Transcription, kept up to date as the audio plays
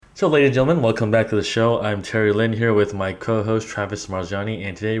So, ladies and gentlemen, welcome back to the show. I'm Terry Lin here with my co-host Travis Marziani,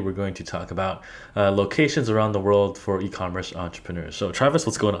 and today we're going to talk about locations around the world for e-commerce entrepreneurs. So, Travis,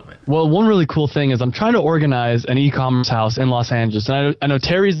 what's going on, man? Well, one really cool thing is I'm trying to organize an e-commerce house in Los Angeles, and I know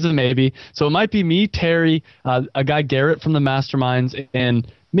Terry's a maybe, so it might be me, Terry, a guy Garrett from the Masterminds,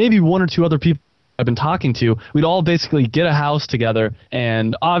 and maybe one or two other people I've been talking to. We'd all basically get a house together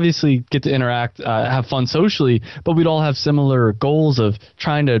and obviously get to interact, have fun socially, but we'd all have similar goals of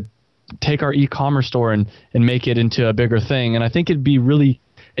trying to take our e-commerce store and make it into a bigger thing. And I think it'd be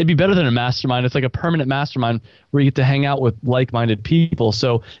better than a mastermind. It's like a permanent mastermind where you get to hang out with like-minded people.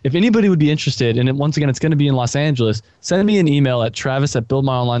 So if anybody would be interested, and once again, it's going to be in Los Angeles, send me an email at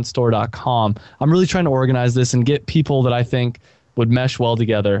travis@buildmyonlinestore.com. I'm really trying to organize this and get people that I think would mesh well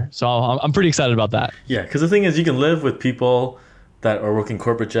together. So I'm pretty excited about that. Yeah, because the thing is, you can live with people that are working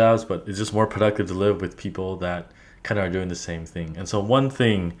corporate jobs, but it's just more productive to live with people that kind of are doing the same thing. And so one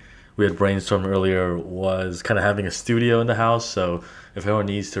thing we had brainstormed earlier was kind of having a studio in the house. So if anyone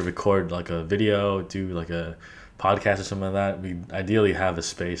needs to record like a video, do like a podcast or something like that, we ideally have a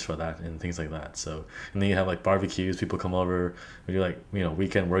space for that and things like that. So, and then you have like barbecues, people come over, we do like,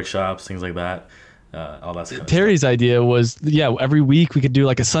 weekend workshops, things like that. All that kind of Terry's idea was, every week we could do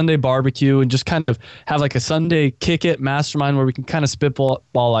like a Sunday barbecue and just kind of have like a Sunday kick it mastermind where we can kind of spitball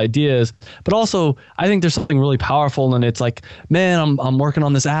ideas. But also, I think there's something really powerful, and it's like, man, I'm working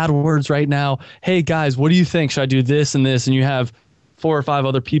on this AdWords right now. Hey guys, what do you think? Should I do this and this? And you have 4 or 5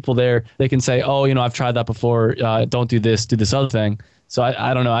 other people there. They can say, oh, I've tried that before. Don't do this, do this other thing. So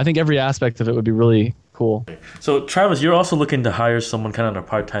I don't know. I think every aspect of it would be really cool. So Travis, you're also looking to hire someone kind of on a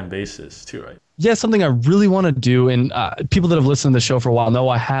part-time basis too, right? Yeah, something I really want to do, and people that have listened to the show for a while know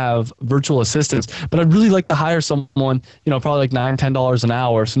I have virtual assistants, but I'd really like to hire someone, probably like $9, $10 an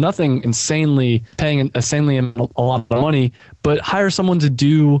hour. So nothing paying insanely a lot of money, but hire someone to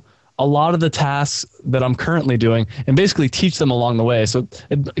do a lot of the tasks that I'm currently doing and basically teach them along the way. So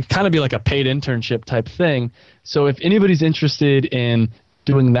it'd kind of be like a paid internship type thing. So if anybody's interested in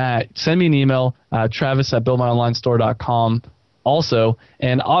doing that, send me an email, travis@buildmyonlinestore.com. Also,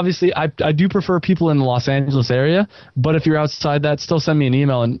 and obviously I do prefer people in the Los Angeles area, but if you're outside that, still send me an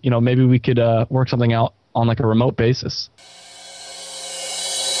email, and maybe we could work something out on like a remote basis.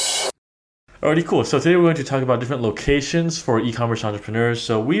 Alrighty, cool. So today we're going to talk about different locations for e-commerce entrepreneurs.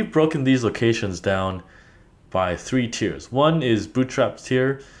 So we've broken these locations down by 3 tiers. One is bootstrap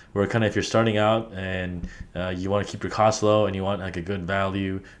tier, where kind of if you're starting out and you want to keep your costs low and you want like a good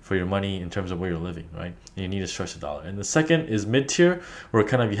value for your money in terms of where you're living, right? And you need to stretch the dollar. And the second is mid-tier, where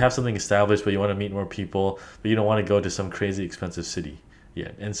kind of you have something established but you want to meet more people, but you don't want to go to some crazy expensive city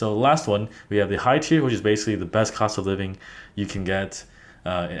yet. And so the last one, we have the high tier, which is basically the best cost of living you can get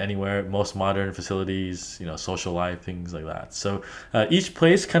anywhere, most modern facilities, social life, things like that. So each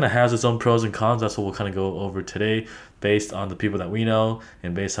place kind of has its own pros and cons. That's what we'll kind of go over today, based on the people that we know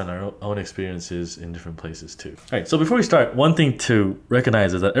and based on our own experiences in different places too. All right, so before we start, one thing to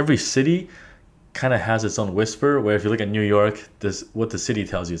recognize is that every city kind of has its own whisper, where if you look at New York, what the city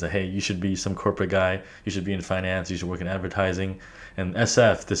tells you is that, hey, you should be some corporate guy, you should be in finance, you should work in advertising. And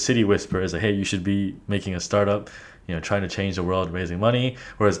SF, the city whisper, is that, hey, you should be making a startup, trying to change the world, raising money.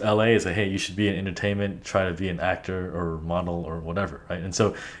 Whereas LA is like, hey, you should be in entertainment, try to be an actor or model or whatever, right? And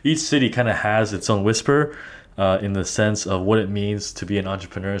so each city kind of has its own whisper in the sense of what it means to be an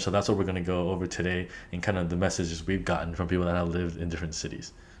entrepreneur. So that's what we're going to go over today, and kind of the messages we've gotten from people that have lived in different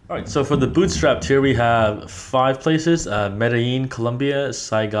cities. All right, so for the bootstrap tier, we have 5 places: Medellin, Colombia;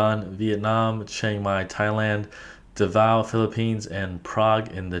 Saigon, Vietnam; Chiang Mai, Thailand; Davao, Philippines; and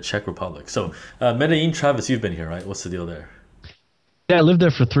Prague in the Czech Republic. So Medellin, Travis, you've been here, right? What's the deal there? Yeah, I lived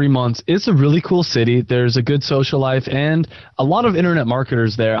there for 3 months. It's a really cool city. There's a good social life and a lot of internet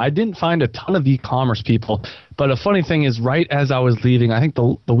marketers there. I didn't find a ton of e-commerce people, but a funny thing is, right as I was leaving, I think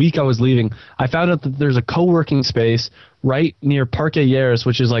the week I was leaving, I found out that there's a co-working space right near Parque Lleras,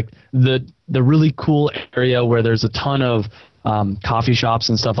 which is like the really cool area where there's a ton of coffee shops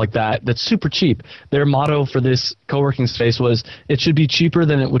and stuff like that. That's super cheap. Their motto for this co-working space was, it should be cheaper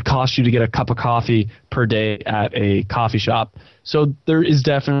than it would cost you to get a cup of coffee per day at a coffee shop. So there is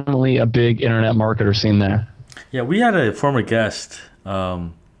definitely a big internet marketer scene there. Yeah, we had a former guest,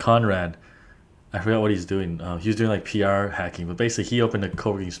 Conrad. I forgot what he's doing. He was doing like PR hacking, but basically he opened a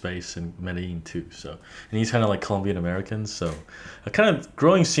co-working space in Medellin too. So, and he's kind of like Colombian American. So a kind of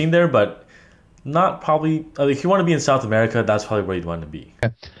growing scene there, but not probably, if you want to be in South America, that's probably where you'd want to be.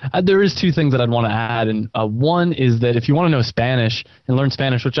 There is 2 things that I'd want to add. And one is that if you want to know Spanish and learn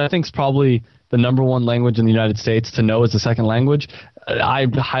Spanish, which I think is probably the #1 language in the United States to know as a second language, I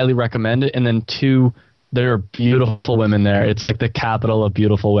highly recommend it. And then 2, There are beautiful women there. It's like the capital of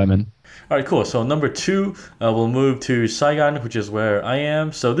beautiful women. All right, cool. So number two, we'll move to Saigon, which is where I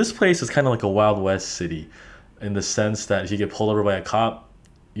am. So this place is kind of like a Wild West city, in the sense that if you get pulled over by a cop,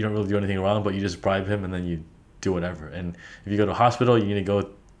 you don't really do anything wrong, but you just bribe him and then you do whatever. And if you go to a hospital, you need to go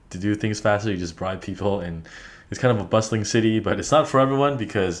to do things faster. You just bribe people, and it's kind of a bustling city, but it's not for everyone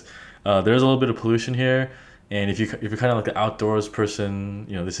because there's a little bit of pollution here. And if you're kind of like the outdoors person,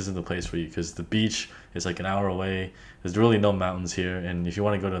 this isn't the place for you because the beach is like an hour away. There's really no mountains here, and if you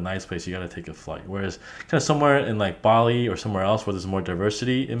want to go to a nice place, you got to take a flight. Whereas kind of somewhere in like Bali or somewhere else where there's more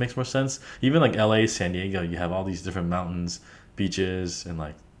diversity, it makes more sense. Even like LA, San Diego, you have all these different mountains, beaches, and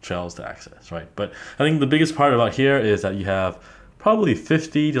like trails to access, right? But I think the biggest part about here is that you have probably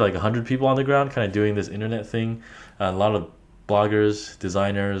 50 to like 100 people on the ground kind of doing this internet thing. A lot of bloggers,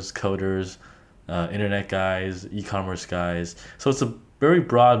 designers, coders, internet guys, e-commerce guys. So it's a very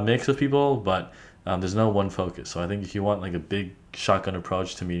broad mix of people, but there's no one focus. So I think if you want like a big shotgun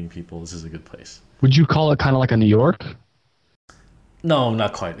approach to meeting people, this is a good place. Would you call it kind of like a New York? No,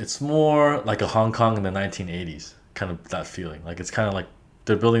 not quite. It's more like a Hong Kong in the 1980s, kind of that feeling. Like it's kind of like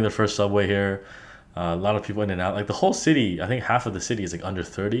they're building their first subway here. A lot of people in and out. Like the whole city, I think half of the city is like under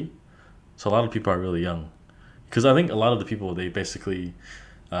 30. So a lot of people are really young. Because I think a lot of the people, they basically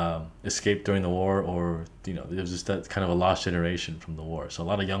escaped during the war, or, there's just that kind of a lost generation from the war. So a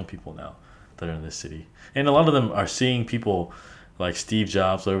lot of young people now that are in this city. And a lot of them are seeing people like Steve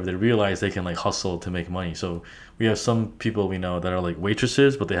Jobs, whatever, they realize they can like hustle to make money. So we have some people we know that are like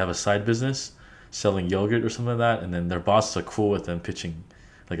waitresses, but they have a side business selling yogurt or something like that. And then their bosses are cool with them pitching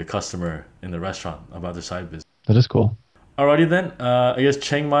like a customer in the restaurant about their side business. That is cool. Alrighty then, I guess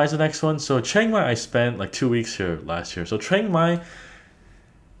Chiang Mai is the next one. So Chiang Mai, I spent like 2 weeks here last year. So Chiang Mai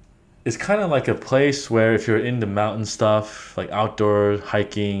is kind of like a place where if you're into mountain stuff, like outdoor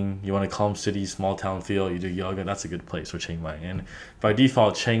hiking, you want a calm city, small town feel, you do yoga, that's a good place for Chiang Mai. And by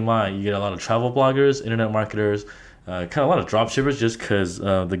default, Chiang Mai, you get a lot of travel bloggers, internet marketers, kind of a lot of drop shippers, just because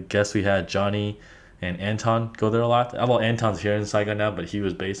the guests we had, Johnny and Anton, go there a lot. Well, Anton's here in Saigon now, but he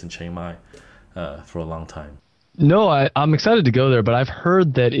was based in Chiang Mai for a long time. No, I'm excited to go there, but I've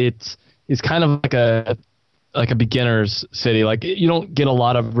heard that it's kind of like a beginner's city. Like you don't get a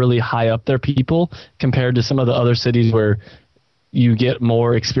lot of really high up there people compared to some of the other cities where you get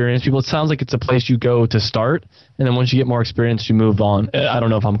more experienced people. It sounds like it's a place you go to start, and then once you get more experience, you move on. I don't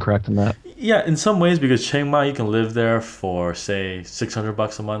know if I'm correct in that. Yeah, in some ways, because Chiang Mai, you can live there for say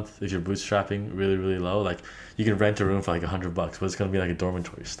 $600 a month if you're bootstrapping really, really low. Like you can rent a room for like $100, but it's gonna be like a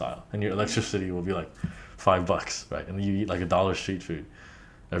dormitory style, and your electricity will be like $5, right? And you eat like $1 street food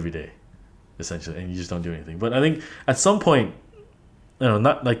every day, essentially, and you just don't do anything. But I think at some point,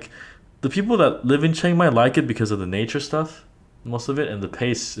 not like the people that live in Chiang Mai like it because of the nature stuff, most of it, and the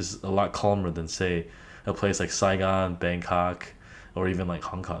pace is a lot calmer than say a place like Saigon, Bangkok, or even like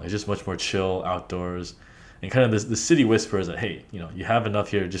Hong Kong. It's just much more chill, outdoors, and kind of this the city whispers that hey, you have enough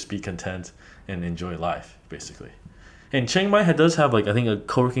here, just be content and enjoy life, basically. And Chiang Mai does have like I think a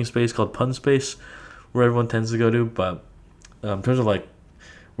co-working space called Pun Space, where everyone tends to go to. But in terms of like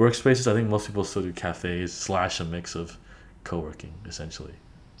workspaces, I think most people still do cafes / a mix of co-working, essentially.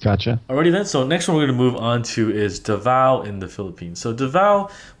 Gotcha. Alrighty then, so next one we're going to move on to is Davao in the Philippines. So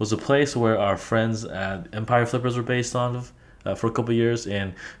Davao was a place where our friends at Empire Flippers were based on for a couple of years,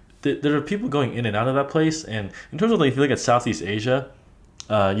 and there are people going in and out of that place. And in terms of like, if you look at Southeast Asia,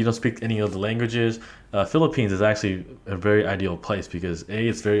 you don't speak any of the languages. Philippines is actually a very ideal place because A,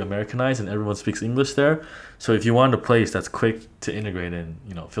 it's very Americanized and everyone speaks English there. So if you want a place that's quick to integrate in,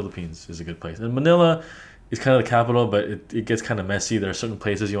 Philippines is a good place. And Manila is kind of the capital, but it gets kind of messy. There are certain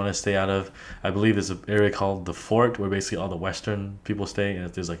places you want to stay out of. I believe there's an area called the Fort where basically all the Western people stay,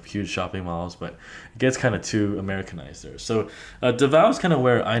 and there's like huge shopping malls, but it gets kind of too Americanized there. So Davao is kind of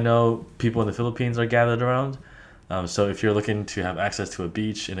where I know people in the Philippines are gathered around. So if you're looking to have access to a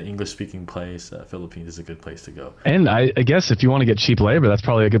beach in an English-speaking place, Philippines is a good place to go. And I guess if you want to get cheap labor, that's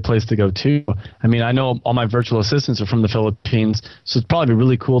probably a good place to go too. I mean, I know all my virtual assistants are from the Philippines, so it's probably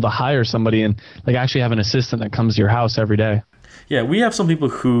really cool to hire somebody and like actually have an assistant that comes to your house every day. Yeah, we have some people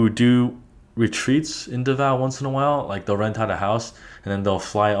who do retreats in Davao once in a while. Like they'll rent out a house and then they'll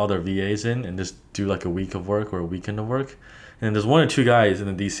fly all their VAs in and just do like a week of work or a weekend of work. And there's 1 or 2 guys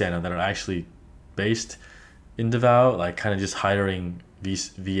in the DC that are actually based in Davao, like kind of just hiring these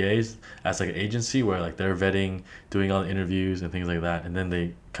VAs as like an agency where like they're vetting, doing all the interviews and things like that, and then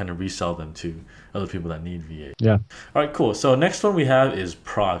they kind of resell them to other people that need VAs. Yeah. All right, cool. So next one we have is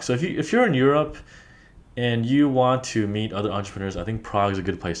Prague. So if you're in Europe and you want to meet other entrepreneurs, I think Prague is a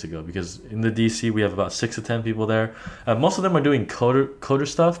good place to go because in the DC we have about 6 to 10 people there. Most of them are doing coder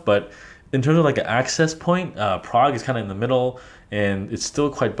stuff, but in terms of like an access point, Prague is kind of in the middle, and it's still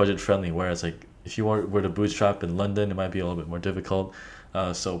quite budget friendly. Whereas like if you were to bootstrap in London, it might be a little bit more difficult.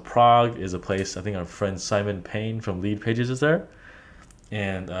 So Prague is a place. I think our friend Simon Payne from Lead Pages is there,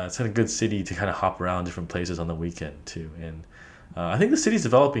 and it's a good city to kind of hop around different places on the weekend too. And I think the city's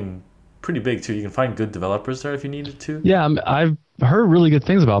developing pretty big too. You can find good developers there if you needed to. Yeah, I've heard really good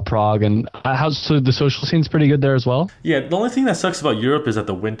things about Prague, and so the social scene's pretty good there as well. Yeah, the only thing that sucks about Europe is that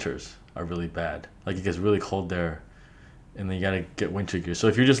the winters are really bad. Like it gets really cold there, and then you gotta get winter gear. So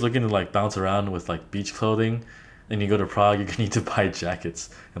if you're just looking to like bounce around with like beach clothing, and you go to Prague, you're gonna need to buy jackets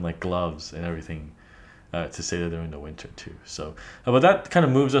and like gloves and everything to stay there during the winter too. So, but that kind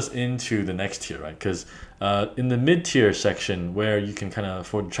of moves us into the next tier, right? Because in the mid-tier section, where you can kind of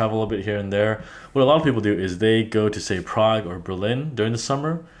afford to travel a little bit here and there, what a lot of people do is they go to say Prague or Berlin during the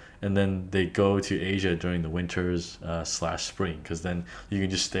summer, and then they go to Asia during the winters slash spring, because then you can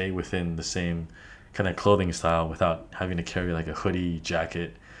just stay within the same kind of clothing style without having to carry like a hoodie,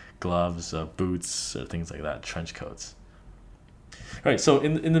 jacket, gloves, boots, or things like that, trench coats. All right, so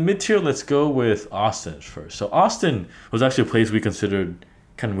in the mid tier, let's go with Austin first. So Austin was actually a place we considered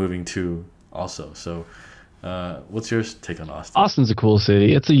kind of moving to also. So what's your take on Austin? Austin's a cool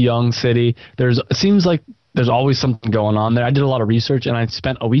city. It's a young city. It seems like there's always something going on there. I did a lot of research, and I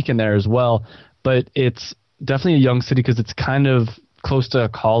spent a weekend there as well. But it's definitely a young city because it's kind of close to a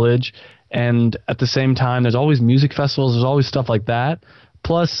college, and at the same time, there's always music festivals. There's always stuff like that.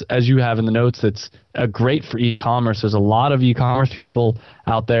 Plus, as you have in the notes, it's great for e-commerce. There's a lot of e-commerce people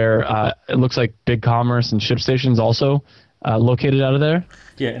out there. It looks like BigCommerce and ShipStation's also located out of there.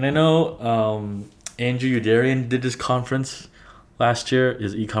 Yeah, and I know Andrew Udarian did this conference last year,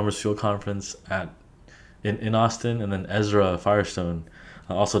 his e-commerce fuel conference in Austin, and then Ezra Firestone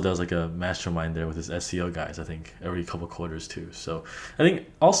also does like a mastermind there with his SEO guys, I think, every couple quarters too. So I think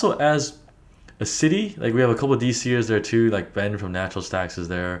also as a city, like we have a couple of DCers there too, like Ben from Natural Stacks is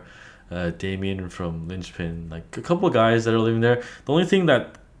there, Damien from Lynchpin, like a couple of guys that are living there. The only thing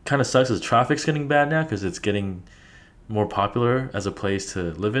that kind of sucks is traffic's getting bad now because it's getting more popular as a place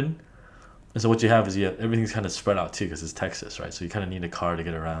to live in. And so what you have is everything's kind of spread out too because it's Texas, right? So you kind of need a car to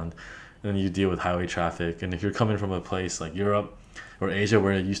get around, and then you deal with highway traffic. And if you're coming from a place like Europe or Asia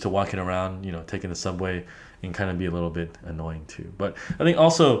where you're used to walking around, taking the subway, it can kind of be a little bit annoying too. But I think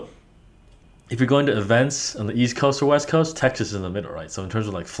also, if you're going to events on the East Coast or West Coast, Texas is in the middle, right? So in terms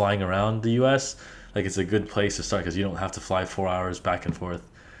of like flying around the U.S., like it's a good place to start because you don't have to fly 4 hours back and forth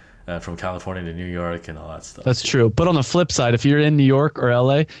from California to New York and all that stuff. That's true. But on the flip side, if you're in New York or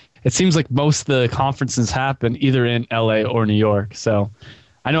L.A., it seems like most of the conferences happen either in L.A. or New York. So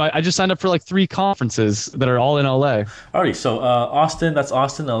I know I just signed up for like 3 conferences that are all in L.A. Alrighty, so Austin, that's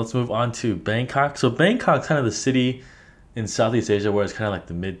Austin. Now let's move on to Bangkok. So Bangkok's kind of the city in Southeast Asia where it's kind of like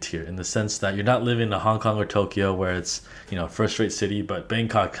the mid-tier in the sense that you're not living in Hong Kong or Tokyo where it's first-rate city, but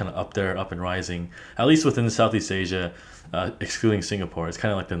Bangkok kind of up there, up and rising, at least within Southeast Asia, excluding Singapore. It's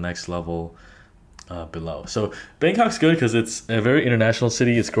kind of like the next level below. So Bangkok's good because it's a very international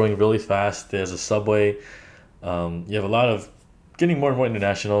city. It's growing really fast. There's a subway. You have a lot of getting more and more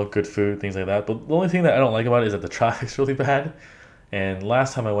international, good food, things like that. But the only thing that I don't like about it is that the traffic's really bad. And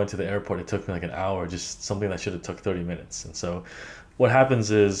last time I went to the airport, it took me like an hour, just something that should have took 30 minutes. And so what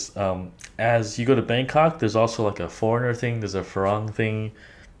happens is as you go to Bangkok, there's also like a foreigner thing. There's a Farang thing.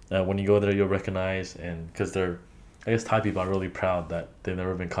 When you go there, you'll recognize. And because I guess Thai people are really proud that they've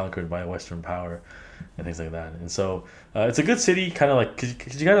never been conquered by a Western power and things like that. And so it's a good city, kind of like,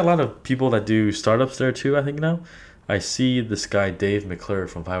 because you got a lot of people that do startups there too, I think now. I see this guy, Dave McClure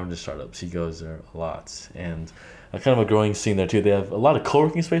from 500 Startups. He goes there a lot. And kind of a growing scene there too. They have a lot of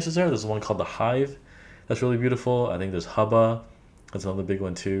co-working spaces there. There's one called The Hive that's really beautiful. I think there's Hubba. That's another big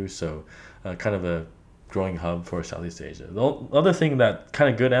one too. So kind of a growing hub for Southeast Asia. The other thing that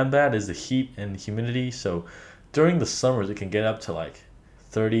kind of good and bad is the heat and humidity. So during the summers, it can get up to like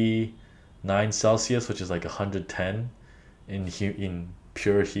 39 Celsius, which is like 110 in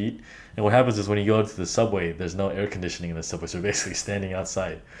pure heat. And what happens is when you go to the subway, there's no air conditioning in the subway. So you're basically standing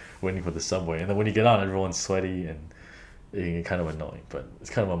outside waiting for the subway. And then when you get on, everyone's sweaty and it can get kind of annoying. But it's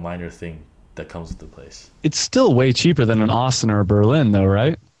kind of a minor thing that comes with the place. It's still way cheaper than in Austin or Berlin though,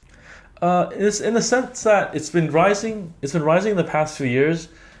 right? It's in the sense that it's been rising. It's been rising in the past few years.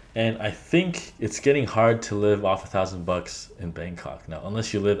 And I think it's getting hard to live off $1,000 in Bangkok now,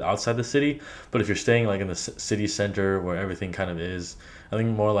 unless you live outside the city. But if you're staying like in the city center where everything kind of is, I think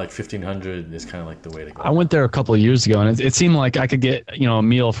more like 1,500 is kind of like the way to go. I went there a couple of years ago, and it seemed like I could get a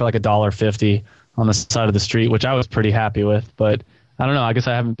meal for like $1.50 on the side of the street, which I was pretty happy with. But I don't know. I guess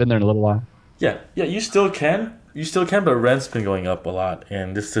I haven't been there in a little while. Yeah, you still can. You still can, but rent's been going up a lot,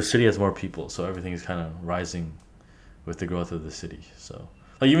 and the city has more people, so everything's kind of rising with the growth of the city. So,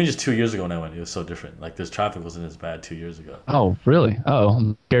 like even just 2 years ago when I went, it was so different. Like this traffic wasn't as bad 2 years ago. Oh, really? Oh,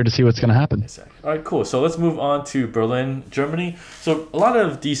 I'm scared to see what's going to happen. Exactly. All right, cool. So let's move on to Berlin, Germany. So a lot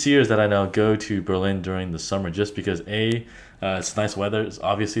of DCers that I know go to Berlin during the summer just because it's nice weather.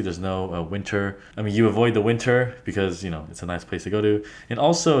 Obviously, there's no winter. I mean, you avoid the winter because it's a nice place to go to, and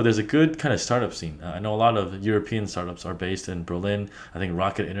also there's a good kind of startup scene. I know a lot of European startups are based in Berlin. I think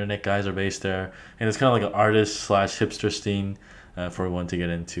Rocket Internet guys are based there, and it's kind of like an artist slash hipster scene. For one to get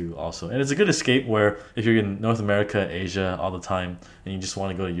into also, and it's a good escape where if you're in North America, Asia all the time and you just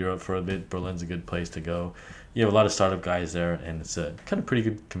want to go to Europe for a bit, Berlin's a good place to go. You have a lot of startup guys there, and it's a kind of pretty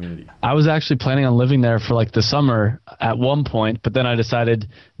good community. I was actually planning on living there for like the summer at one point, but then I decided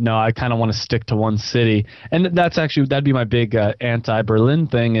no, I kind of want to stick to one city, and that'd be my big anti-Berlin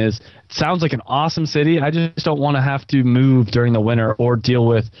thing. Is it sounds like an awesome city. I just don't want to have to move during the winter or deal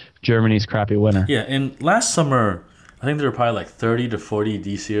with Germany's crappy winter. Yeah, and last summer I think there were probably like 30 to 40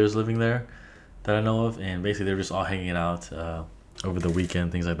 DCers living there that I know of, and basically they were just all hanging out over the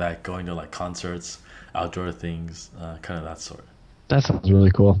weekend, things like that, going to like concerts, outdoor things, kind of that sort. That sounds really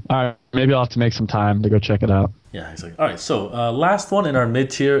cool. All right, maybe I'll have to make some time to go check it out. Yeah, exactly. All right, so last one in our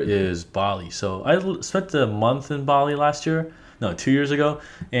mid-tier is Bali. So I spent a month in Bali last year. No, 2 years ago,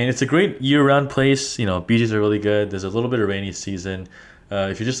 and it's a great year-round place. Beaches are really good. There's a little bit of rainy season.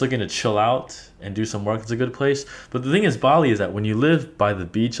 If you're just looking to chill out and do some work, it's a good place. But the thing is, Bali is that when you live by the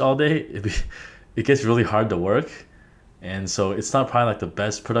beach all day, it gets really hard to work. And so it's not probably like the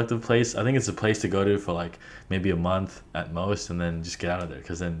best productive place. I think it's a place to go to for like maybe a month at most and then just get out of there,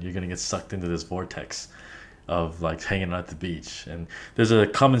 because then you're going to get sucked into this vortex of like hanging out at the beach. And there's a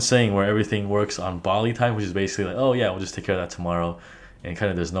common saying where everything works on Bali time, which is basically like, oh yeah, we'll just take care of that tomorrow. And kind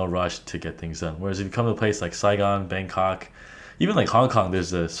of there's no rush to get things done. Whereas if you come to a place like Saigon, Bangkok, even like Hong Kong,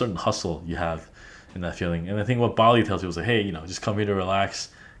 there's a certain hustle you have in that feeling. And I think what Bali tells people is like, hey, just come here to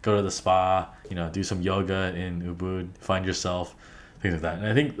relax, go to the spa, do some yoga in Ubud, find yourself, things like that. And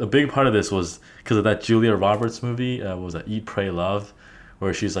I think a big part of this was because of that Julia Roberts movie, what was that, Eat, Pray, Love,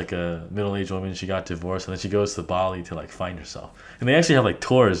 where she's like a middle-aged woman, she got divorced, and then she goes to Bali to like find herself. And they actually have like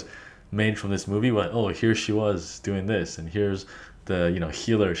tours made from this movie, where oh, here she was doing this, and here's the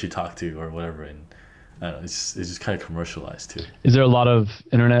healer she talked to or whatever. And I don't know, it's just kind of commercialized too. Is there a lot of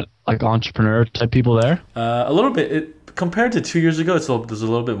internet like entrepreneur type people there? A little bit. Compared to 2 years ago, there's a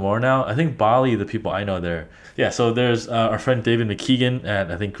little bit more now. I think Bali, the people I know there. Yeah, so there's our friend David McKeegan at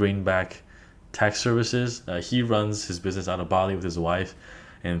I think Greenback Tax Services. He runs his business out of Bali with his wife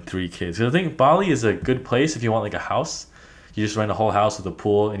and 3 kids. So I think Bali is a good place if you want like a house. You just rent a whole house with a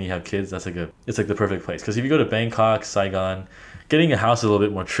pool and you have kids. It's like the perfect place. Because if you go to Bangkok, Saigon, getting a house is a little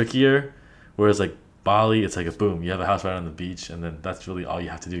bit more trickier. Whereas like Bali, it's like a boom. You have a house right on the beach, and then that's really all you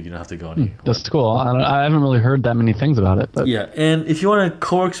have to do. You don't have to go anywhere. That's cool. I haven't really heard that many things about it. But yeah, and if you want to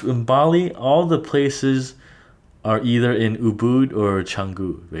co-work in Bali, all the places are either in Ubud or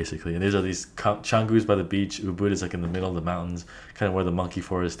Canggu, basically. And these are these Canggu's by the beach. Ubud is like in the middle of the mountains, kind of where the monkey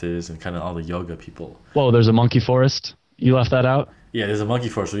forest is, and kind of all the yoga people. Whoa, there's a monkey forest? You left that out? Yeah, there's a monkey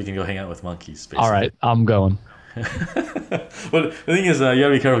forest where you can go hang out with monkeys, basically. All right, I'm going. But the thing is, you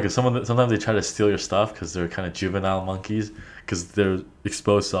gotta be careful because sometimes they try to steal your stuff because they're kind of juvenile monkeys because they're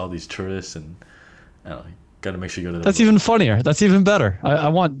exposed to all these tourists, and I don't know, you gotta make sure you go to. That's even funnier. That's even better. I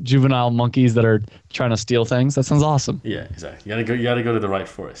want juvenile monkeys that are trying to steal things. That sounds awesome. Yeah, exactly. You gotta go to the right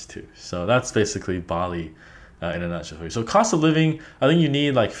forest too. So that's basically Bali in a nutshell. So cost of living, I think you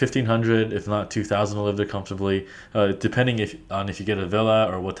need like 1,500, if not 2,000, to live there comfortably, depending if you get a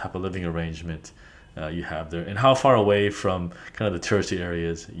villa or what type of living arrangement you have there, and how far away from kind of the touristy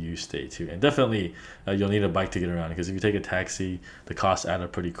areas you stay to. And definitely you'll need a bike to get around, because if you take a taxi, the costs add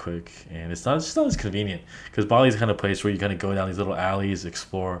up pretty quick, and it's not as convenient, because Bali's the kind of place where you kind of go down these little alleys,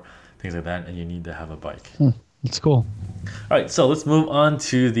 explore things like that, and you need to have a bike. That's cool. All right, so let's move on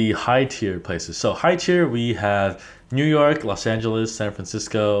to the high tier places. So high tier, we have New York, Los Angeles, San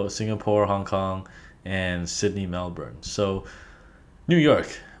Francisco, Singapore, Hong Kong, and Sydney, Melbourne. So New York,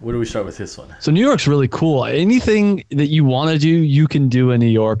 where do we start with this one? So New York's really cool. Anything that you want to do, you can do in New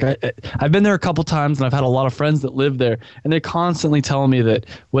York. I've been there a couple times, and I've had a lot of friends that live there, and they're constantly telling me that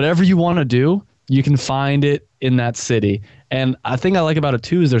whatever you want to do, you can find it in that city. And I think I like about it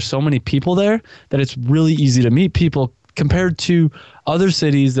too is there's so many people there that it's really easy to meet people compared to other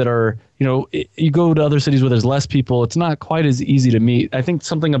cities that are, you go to other cities where there's less people, it's not quite as easy to meet. I think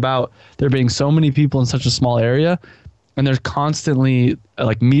something about there being so many people in such a small area, and there's constantly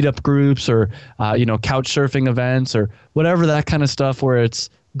like meetup groups or, couch surfing events or whatever, that kind of stuff where it's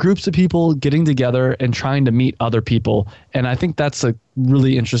groups of people getting together and trying to meet other people. And I think that's a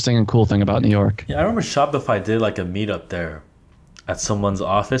really interesting and cool thing about New York. Yeah, I remember Shopify did like a meetup there at someone's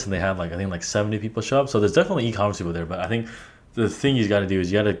office, and they had like I think like 70 people show up. So there's definitely e-commerce people there, but I think the thing you got to do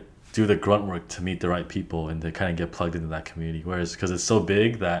is you got to do the grunt work to meet the right people and to kind of get plugged into that community. Whereas because it's so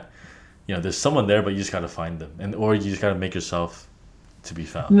big that there's someone there, but you just got to find them, and or you just got to make yourself to be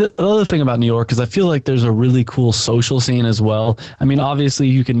found. The other thing about New York is I feel like there's a really cool social scene as well. I mean, obviously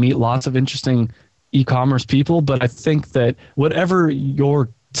you can meet lots of interesting e-commerce people, but I think that whatever your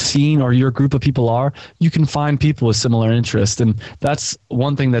scene or your group of people are, you can find people with similar interests. And that's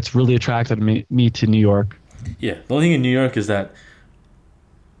one thing that's really attracted me to New York. Yeah, the only thing in New York is that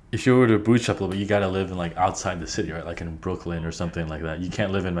if you were to bootstrap a little bit, you gotta live in like outside the city, right? Like in Brooklyn or something like that. You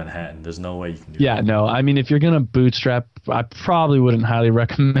can't live in Manhattan. There's no way you can do Yeah, that. no, I mean, if you're going to bootstrap, I probably wouldn't highly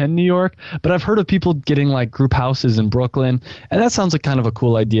recommend New York, but I've heard of people getting like group houses in Brooklyn, and that sounds like kind of a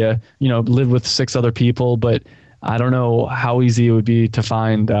cool idea, live with 6 other people, but I don't know how easy it would be to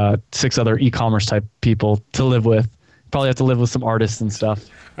find 6 other e-commerce type people to live with. Probably have to live with some artists and stuff.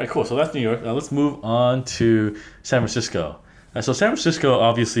 All right, cool. So that's New York. Now let's move on to San Francisco. So San Francisco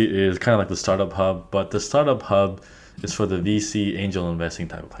obviously is kind of like the startup hub, but the startup hub is for the VC angel investing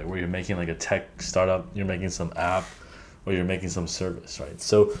type of play, where you're making like a tech startup, you're making some app, or you're making some service, right?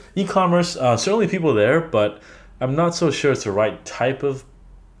 So e-commerce, certainly people there, but I'm not so sure it's the right type of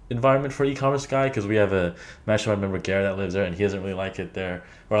environment for e-commerce guy, because we have a mastermind member, Gary, that lives there, and he doesn't really like it there,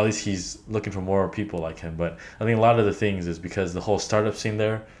 or at least he's looking for more people like him. But I think a lot of the things is because the whole startup scene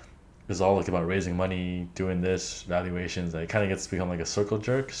there is all like about raising money, doing this, valuations. It kind of gets to become like a circle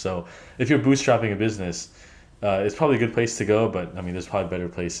jerk. So if you're bootstrapping a business, it's probably a good place to go. But I mean, there's probably better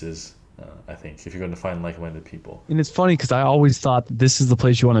places, I think, if you're going to find like-minded people. And it's funny because I always thought that this is the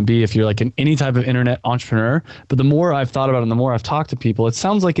place you want to be if you're like any type of internet entrepreneur. But the more I've thought about it and the more I've talked to people, it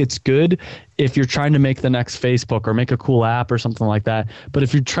sounds like it's good if you're trying to make the next Facebook or make a cool app or something like that. But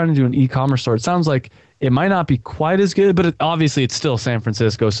if you're trying to do an e-commerce store, it sounds like it might not be quite as good, but obviously it's still San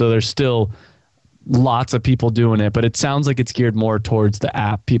Francisco. So there's still lots of people doing it, but it sounds like it's geared more towards the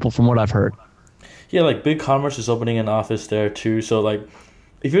app people from what I've heard. Yeah, like BigCommerce is opening an office there too. So like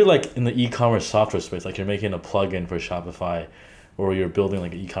if you're like in the e-commerce software space, like you're making a plugin for Shopify, or you're building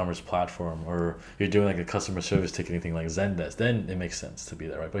like an e-commerce platform, or you're doing like a customer service ticketing thing like Zendesk, then it makes sense to be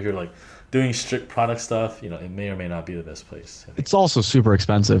there, right? But if you're like doing strict product stuff, it may or may not be the best place. It's also super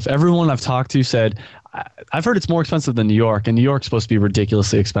expensive. Everyone I've talked to said, I've heard it's more expensive than New York, and New York's supposed to be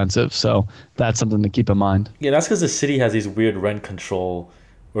ridiculously expensive. So that's something to keep in mind. Yeah, that's because the city has these weird rent control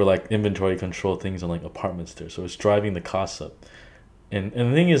or like inventory control things on like apartments there. So it's driving the costs up. And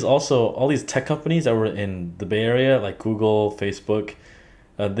the thing is also all these tech companies that were in the Bay Area, like Google, Facebook,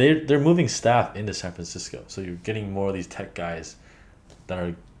 they're moving staff into San Francisco. So you're getting more of these tech guys that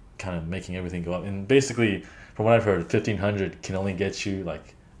are kind of making everything go up. And basically, from what I've heard, 1,500 can only get you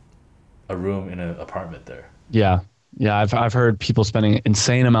like a room in an apartment there. Yeah. Yeah. I've heard people spending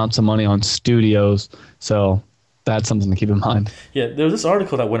insane amounts of money on studios. So that's something to keep in mind. Yeah. There was this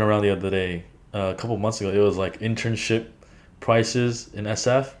article that went around the other day, a couple months ago. It was like internship prices in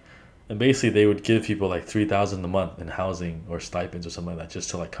SF, and basically they would give people like $3,000 a month in housing or stipends or something like that just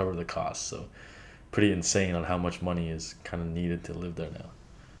to like cover the costs. So pretty insane on how much money is kind of needed to live there now.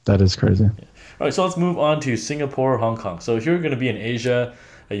 That is crazy. Yeah. All right, so let's move on to Singapore, Hong Kong. So if you're going to be in Asia,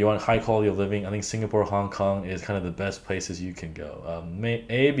 you want high quality of living, I think Singapore, Hong Kong is kind of the best places you can go.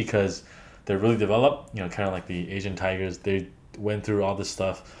 Because they're really developed, kind of like the Asian tigers. They went through all this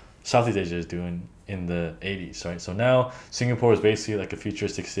stuff Southeast Asia is doing in the 80s, right? So now Singapore is basically like a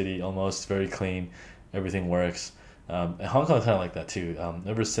futuristic city, almost very clean, everything works. And Hong Kong is kind of like that too.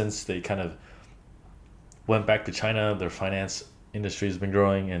 Ever since they kind of went back to China, their finance industry has been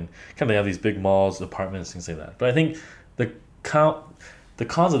growing, and kind of they have these big malls, apartments, things like that. But I think the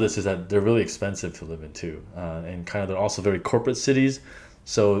cons of this is that they're really expensive to live in too, and kind of they're also very corporate cities.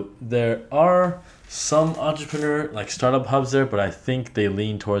 So there are some entrepreneur like startup hubs there, but I think they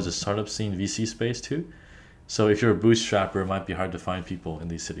lean towards the startup scene VC space too. So if you're a bootstrapper, it might be hard to find people in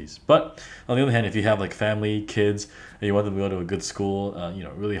these cities. But on the other hand, if you have like family, kids, and you want them to go to a good school,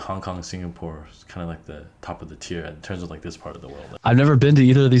 really Hong Kong, Singapore is kind of like the top of the tier in terms of like this part of the world. I've never been to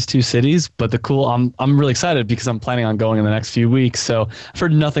either of these two cities, but I'm really excited because I'm planning on going in the next few weeks. So I've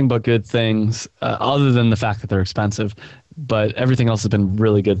heard nothing but good things, other than the fact that they're expensive. But everything else has been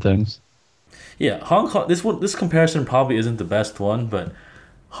really good things. Yeah, Hong Kong. This comparison probably isn't the best one, but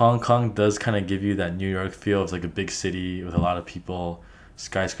Hong Kong does kind of give you that New York feel of like a big city with a lot of people,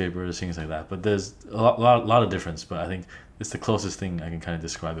 skyscrapers, things like that. But there's a lot of difference. But I think it's the closest thing I can kind of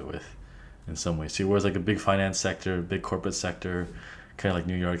describe it with in some ways too. Whereas like a big finance sector, big corporate sector, kind of like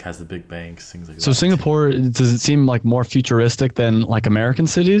New York has the big banks, things like that. So Singapore, does it seem like more futuristic than like American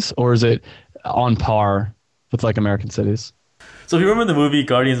cities, or is it on par with like American cities? So if you remember the movie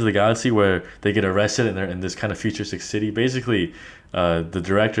Guardians of the Galaxy where they get arrested and they're in this kind of futuristic city, basically the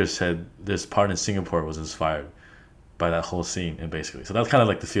director said this part in Singapore was inspired by that whole scene, and basically, so that's kind of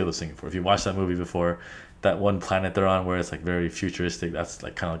like the feel of Singapore. If you watched that movie before, that one planet they're on where it's like very futuristic, that's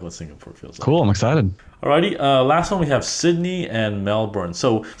like kind of like what Singapore feels like. Cool, I'm excited. Alrighty, last one we have Sydney and Melbourne.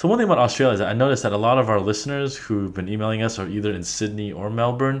 So one thing about Australia is that I noticed that a lot of our listeners who've been emailing us are either in Sydney or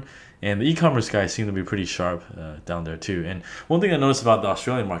Melbourne, and the e-commerce guys seem to be pretty sharp down there too. And one thing I noticed about the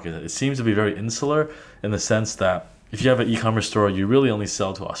Australian market is that it seems to be very insular in the sense that if you have an e-commerce store, you really only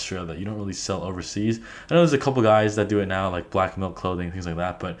sell to Australia. You don't really sell overseas. I know there's a couple guys that do it now, like Black Milk Clothing, things like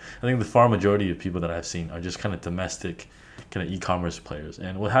that. But I think the far majority of people that I've seen are just kind of domestic, kind of e-commerce players.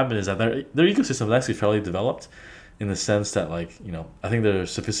 And what happened is that their ecosystem is actually fairly developed in the sense that, like, you know, I think the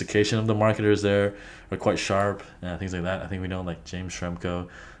sophistication of the marketers there are quite sharp and things like that. I think we know like James Shremko.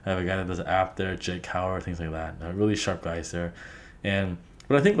 I have a guy that does an app there, Jake Howard, things like that. Really sharp guys there.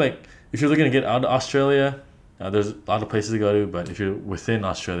 But I think like if you're looking to get out of Australia, there's a lot of places to go to, but if you're within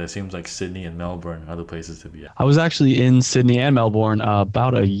Australia, it seems like Sydney and Melbourne are the places to be at. I was actually in Sydney and Melbourne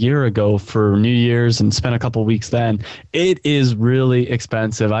about a year ago for New Year's and spent a couple weeks then. It is really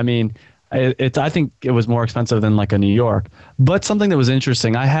expensive. I mean, I think it was more expensive than like a New York. But something that was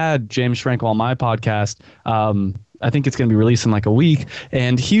interesting, I had James Schrenkel on my podcast. I think it's going to be released in like a week.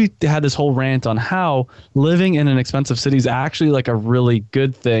 And he had this whole rant on how living in an expensive city is actually like a really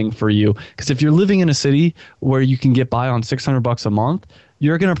good thing for you. Because if you're living in a city where you can get by on $600 a month,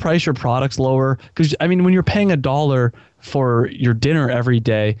 you're going to price your products lower. Because, I mean, when you're paying $1 for your dinner every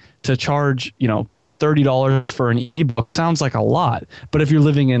day to charge, you know, $30 for an ebook sounds like a lot. But if you're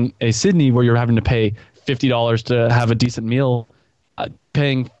living in a Sydney where you're having to pay $50 to have a decent meal,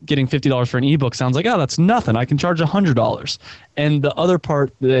 getting $50 for an ebook sounds like, oh, that's nothing. I can charge $100. And the other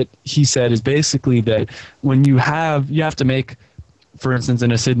part that he said is basically that when you have to make, for instance,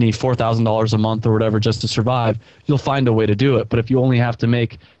 in a Sydney, $4,000 a month or whatever just to survive, you'll find a way to do it. But if you only have to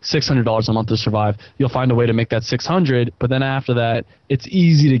make $600 a month to survive, you'll find a way to make that $600. But then after that, it's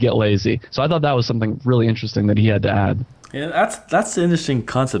easy to get lazy. So I thought that was something really interesting that he had to add. Yeah, that's an interesting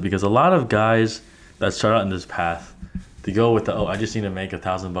concept because a lot of guys that start out in this path, they go with I just need to make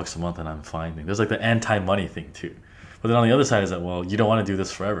 $1,000 a month and I'm fine thing. There's like the anti-money thing too. But then on the other side is that, well, you don't want to do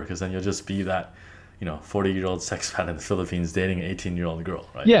this forever because then you'll just be that, 40-year-old sexpat in the Philippines dating an 18-year-old girl,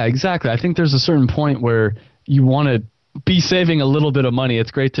 right? Yeah, exactly. I think there's a certain point where you want to be saving a little bit of money. It's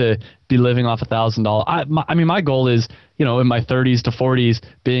great to be living off $1,000. I mean, my goal is, in my 30s to 40s,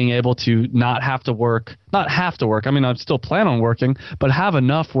 being able to not have to work. I mean, I still plan on working, but have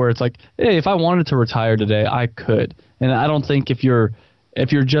enough where it's like, hey, if I wanted to retire today, I could. And I don't think if you're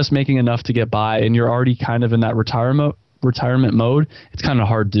just making enough to get by and you're already kind of in that retirement mode, it's kind of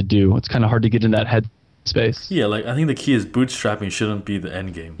hard to do. It's kind of hard to get in that head space. Yeah, like I think the key is bootstrapping shouldn't be the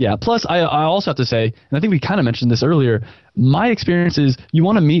end game. Yeah, plus I also have to say, and I think we kind of mentioned this earlier, my experience is you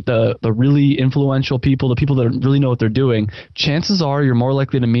want to meet the really influential people, the people that really know what they're doing. Chances are you're more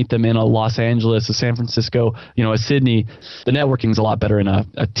likely to meet them in a Los Angeles, a San Francisco, a Sydney. The networking is a lot better in a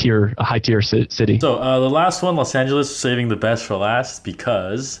high tier city. So the last one, Los Angeles, saving the best for last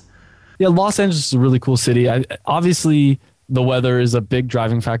because... Yeah, Los Angeles is a really cool city. Obviously, the weather is a big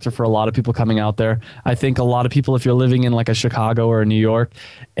driving factor for a lot of people coming out there. I think a lot of people, if you're living in like a Chicago or a New York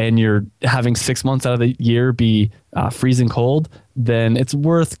and you're having 6 months out of the year be freezing cold, then it's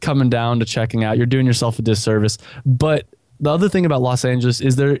worth coming down to checking out. You're doing yourself a disservice. But the other thing about Los Angeles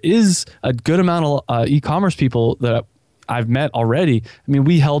is there is a good amount of e-commerce people that I've met already. I mean,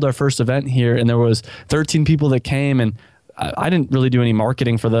 we held our first event here and there was 13 people that came, and I didn't really do any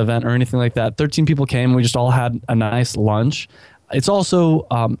marketing for the event or anything like that. 13 people came. We just all had a nice lunch. It's also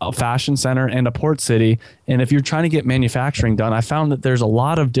a fashion center and a port city. And if you're trying to get manufacturing done, I found that there's a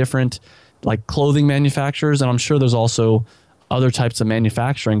lot of different like clothing manufacturers. And I'm sure there's also other types of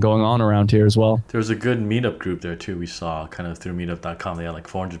manufacturing going on around here as well. There was a good meetup group there too. We saw kind of through meetup.com. They had like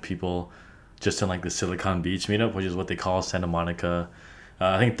 400 people just in like the Silicon Beach meetup, which is what they call Santa Monica.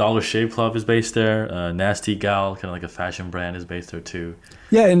 I think Dollar Shave Club is based there. Nasty Gal, kind of like a fashion brand, is based there too.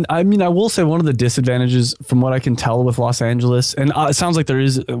 Yeah, and I mean, I will say one of the disadvantages from what I can tell with Los Angeles, and it sounds like there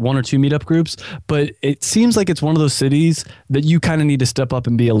is one or two meetup groups, but it seems like it's one of those cities that you kind of need to step up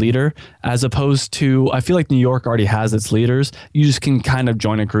and be a leader, as opposed to, I feel like New York already has its leaders. You just can kind of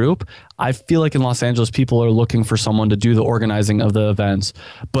join a group. I feel like in Los Angeles, people are looking for someone to do the organizing of the events.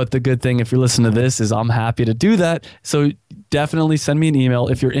 But the good thing, if you're listening to this, is I'm happy to do that. So definitely send me an email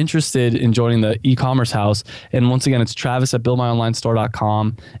if you're interested in joining the e-commerce house. And once again, it's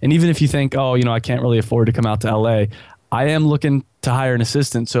travis@buildmyonlinestore.com. And even if you think, oh, I can't really afford to come out to LA, I am looking to hire an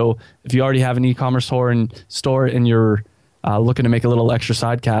assistant. So if you already have an e-commerce store and you're looking to make a little extra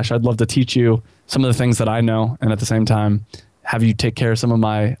side cash, I'd love to teach you some of the things that I know, and at the same time have you take care of some of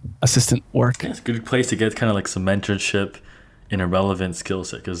my assistant work. It's a good place to get kind of like some mentorship in a relevant skill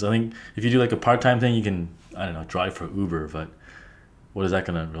set, because I think if you do like a part-time thing, you can, I don't know, drive for Uber, but what is that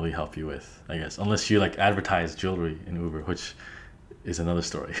going to really help you with, I guess, unless you like advertise jewelry in Uber, which is another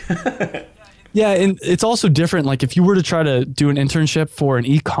story. Yeah, and it's also different. Like if you were to try to do an internship for an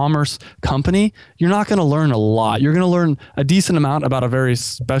e-commerce company, you're not going to learn a lot. You're going to learn a decent amount about a very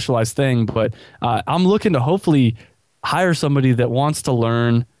specialized thing. But I'm looking to hopefully hire somebody that wants to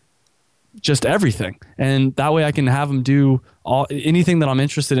learn just everything. And that way I can have them do anything that I'm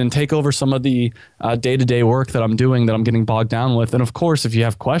interested in, take over some of the day-to-day work that I'm doing that I'm getting bogged down with. And of course, if you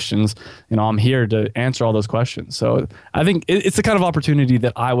have questions, I'm here to answer all those questions. So I think it's the kind of opportunity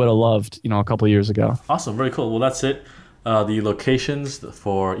that I would have loved, a couple of years ago. Awesome. Very cool. Well, that's it. The locations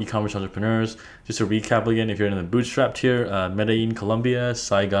for e-commerce entrepreneurs. Just to recap again, if you're in the bootstrap tier, Medellin, Colombia,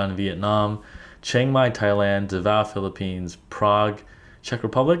 Saigon, Vietnam, Chiang Mai, Thailand, Davao, Philippines, Prague, Czech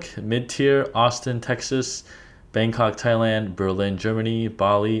Republic. Mid-tier, Austin, Texas, Bangkok, Thailand, Berlin, Germany,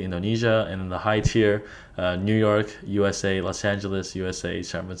 Bali, Indonesia. And in the high tier, New York, USA, Los Angeles, USA,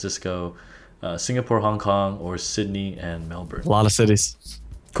 San Francisco, Singapore, Hong Kong, or Sydney and Melbourne. A lot of cities.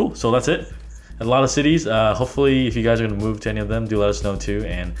 Cool. So that's it. A lot of cities. Hopefully, if you guys are going to move to any of them, do let us know too.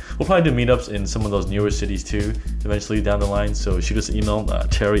 And we'll probably do meetups in some of those newer cities too, eventually down the line. So shoot us an email,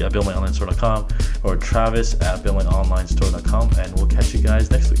 terry@buildmyonlinestore.com or travis@buildmyonlinestore.com, and we'll catch you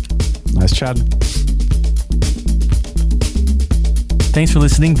guys next week. Nice chat. Thanks for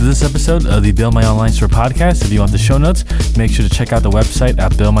listening to this episode of the Build My Online Store podcast. If you want the show notes, make sure to check out the website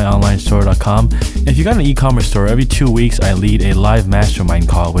at buildmyonlinestore.com. And if you got an e-commerce store, every 2 weeks I lead a live mastermind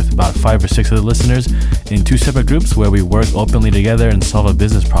call with about 5 or 6 other listeners in 2 separate groups where we work openly together and solve a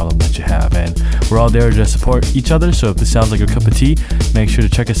business problem that you have. And we're all there to support each other. So if this sounds like your cup of tea, make sure to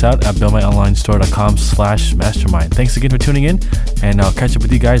check us out at buildmyonlinestore.com/mastermind. Thanks again for tuning in, and I'll catch up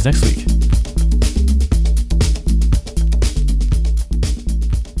with you guys next week.